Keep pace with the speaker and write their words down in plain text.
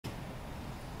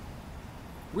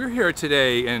We're here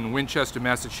today in Winchester,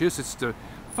 Massachusetts to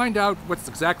find out what's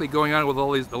exactly going on with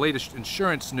all the latest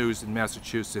insurance news in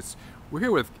Massachusetts. We're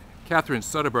here with Kathryn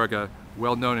Soderberg, a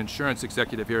well-known insurance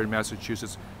executive here in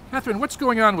Massachusetts. Kathryn, what's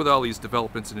going on with all these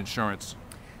developments in insurance?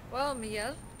 Well,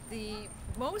 Miguel, the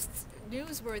most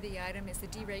newsworthy item is the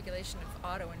deregulation of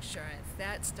auto insurance.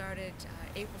 That started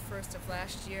April 1st of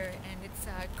last year, and it's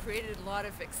created a lot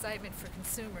of excitement for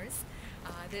consumers.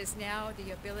 There's now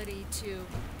the ability to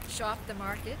shop the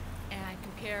market and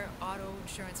compare auto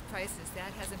insurance prices.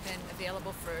 That hasn't been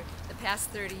available for the past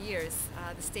 30 years.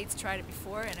 The states tried it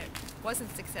before and it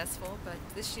wasn't successful, but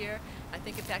this year I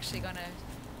think it's actually going to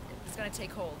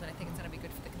take hold, and I think it's going to be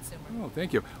good for the consumer. Oh,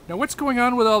 thank you. Now, what's going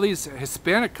on with all these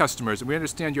Hispanic customers? And we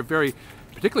understand you're very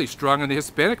particularly strong in the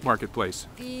Hispanic marketplace.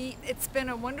 It's been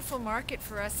a wonderful market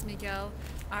for us, Miguel.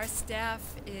 Our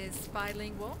staff is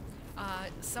bilingual.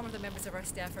 Some of the members of our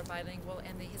staff are bilingual,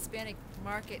 and the Hispanic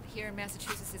market here in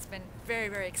Massachusetts has been very,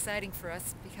 very exciting for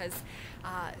us because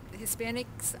the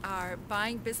Hispanics are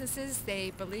buying businesses.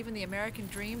 They believe in the American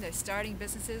dream. They're starting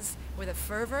businesses with a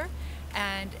fervor,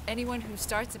 and anyone who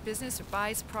starts a business or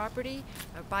buys property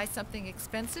or buys something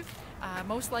expensive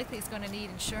most likely is going to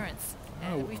need insurance.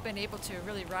 And we've been able to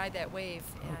really ride that wave,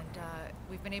 and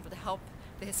we've been able to help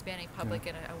the Hispanic public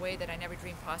in a way that I never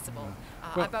dreamed possible.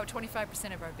 About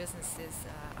 25% of our businesses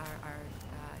are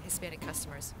Hispanic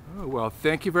customers. Oh, well,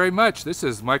 thank you very much. This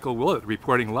is Michael Willett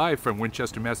reporting live from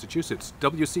Winchester, Massachusetts,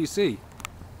 WCC.